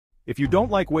If you don't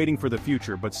like waiting for the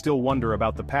future but still wonder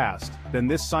about the past, then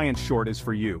this science short is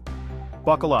for you.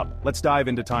 Buckle up, let's dive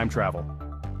into time travel.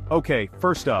 Okay,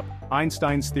 first up,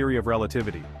 Einstein's theory of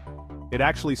relativity. It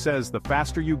actually says the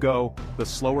faster you go, the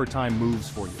slower time moves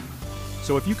for you.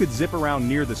 So if you could zip around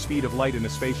near the speed of light in a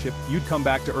spaceship, you'd come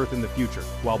back to Earth in the future,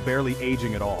 while barely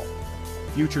aging at all.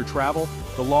 Future travel?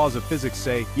 The laws of physics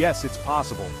say, yes, it's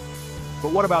possible.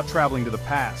 But what about traveling to the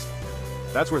past?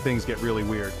 That's where things get really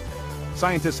weird.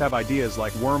 Scientists have ideas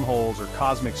like wormholes or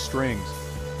cosmic strings.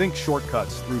 Think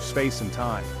shortcuts through space and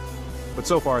time. But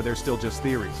so far they're still just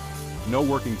theories. No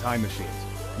working time machines.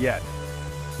 Yet.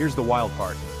 Here's the wild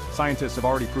part. Scientists have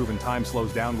already proven time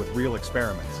slows down with real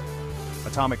experiments.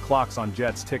 Atomic clocks on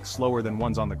jets tick slower than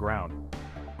ones on the ground.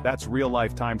 That's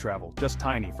real-life time travel, just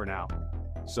tiny for now.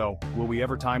 So, will we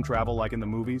ever time travel like in the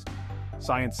movies?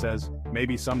 Science says,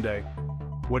 maybe someday.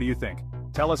 What do you think?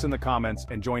 Tell us in the comments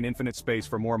and join Infinite Space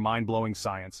for more mind-blowing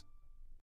science.